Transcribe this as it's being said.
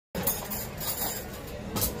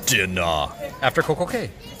dinner after CocoCay.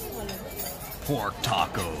 Pork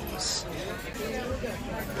tacos.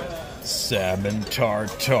 Salmon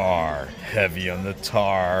tartare, heavy on the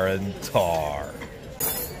tar and tar.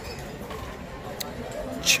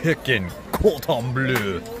 Chicken cordon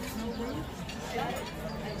bleu.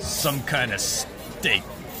 Some kind of steak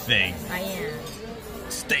thing. Diane.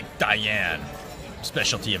 Steak Diane.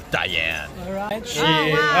 Specialty of Diane. Alright.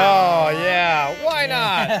 Oh yeah, why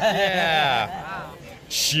not? Yeah. Wow.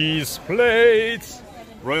 Cheese plates.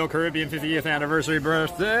 Royal Caribbean 50th anniversary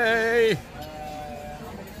birthday.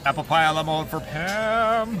 Apple pie a la mode for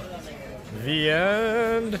Pam. The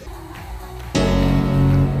end.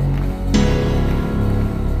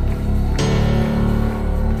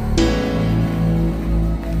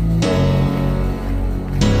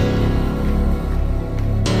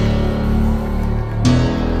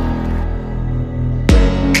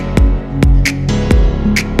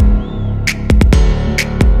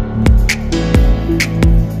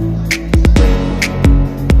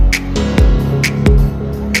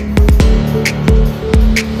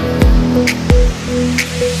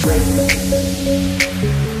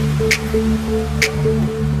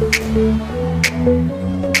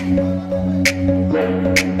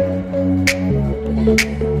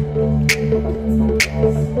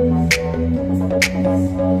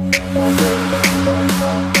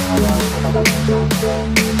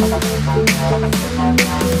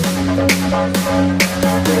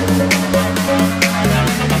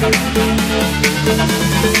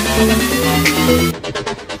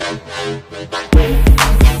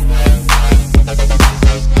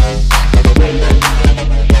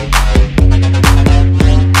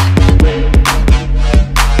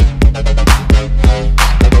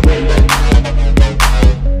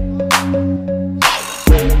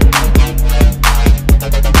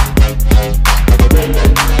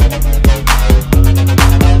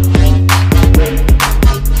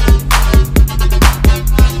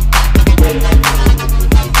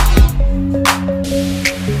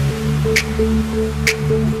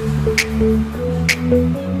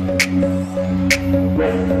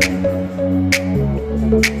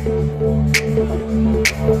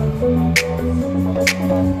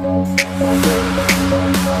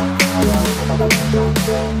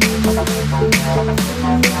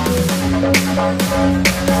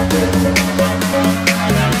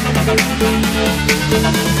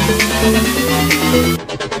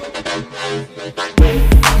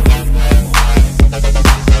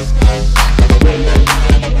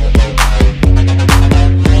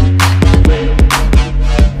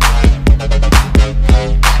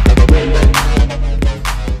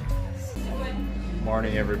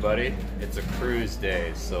 Morning everybody, it's a cruise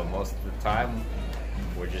day, so most of the time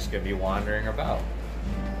we're just going to be wandering about.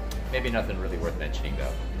 Maybe nothing really worth mentioning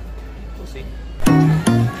though. We'll see.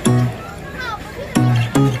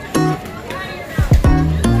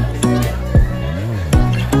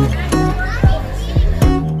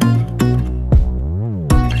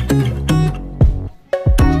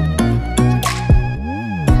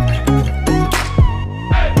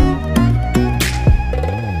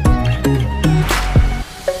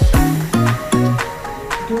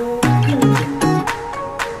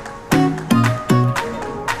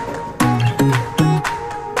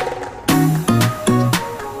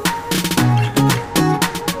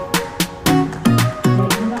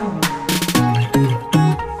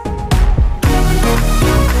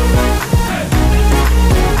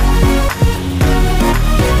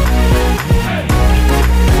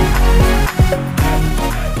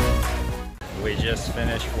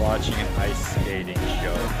 Finished watching an ice skating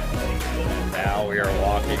show. Now we are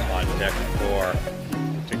walking on deck 4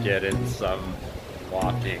 to get in some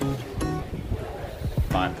walking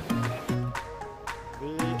fun.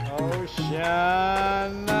 The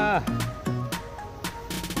ocean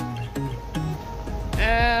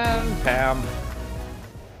and Pam.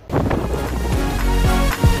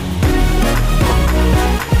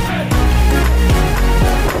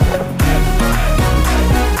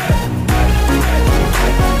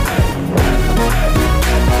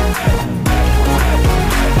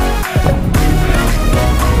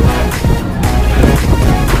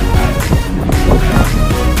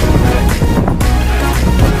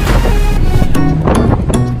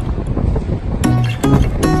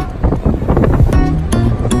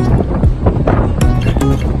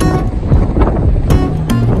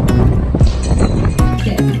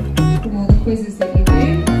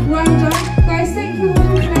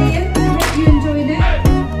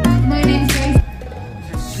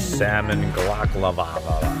 Salmon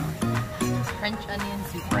guacamole. French onion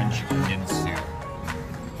soup. French onion soup.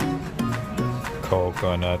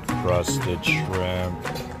 Coconut crusted shrimp.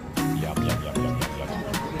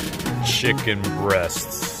 Chicken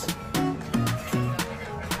breasts.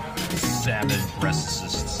 Salmon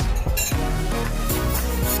breasts.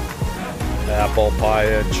 Apple pie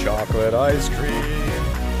and chocolate ice cream.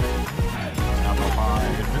 Apple pie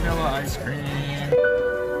and vanilla ice cream.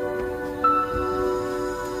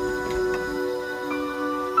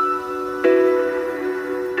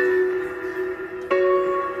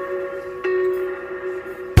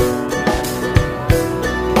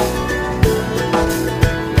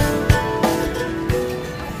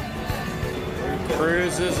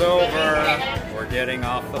 Cruise is over. We're getting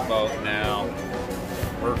off the boat now.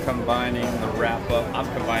 We're combining the wrap-up. I'm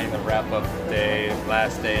combining the wrap-up day,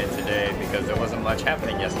 last day and today, because there wasn't much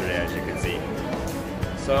happening yesterday, as you can see.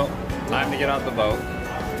 So, time to get off the boat.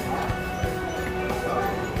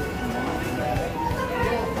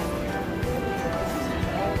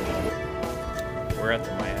 We're at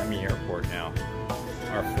the Miami airport now.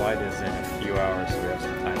 Our flight is in a few hours, so we have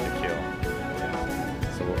some time to kill.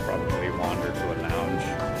 So we'll probably wander to a lounge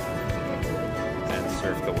and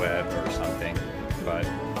surf the web or something. But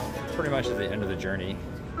pretty much at the end of the journey,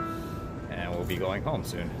 and we'll be going home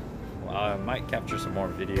soon. Well, I might capture some more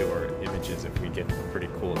video or images if we get a pretty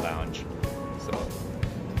cool lounge. So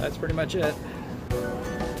that's pretty much it.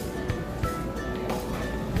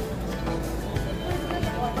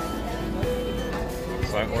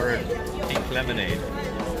 So I ordered pink lemonade.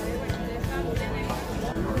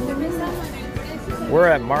 We're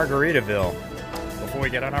at Margaritaville before we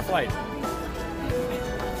get on our flight.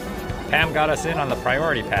 Pam got us in on the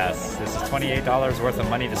priority pass. This is $28 worth of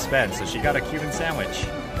money to spend, so she got a Cuban sandwich.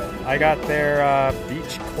 I got their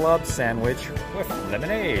beach club sandwich with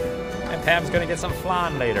lemonade. And Pam's gonna get some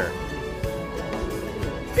flan later.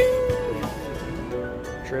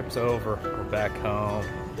 Trip's over, we're back home.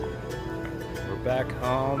 We're back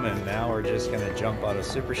home, and now we're just gonna jump on a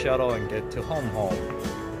super shuttle and get to home.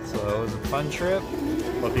 So it was a fun trip.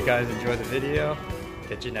 Hope you guys enjoyed the video.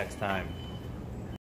 Catch you next time.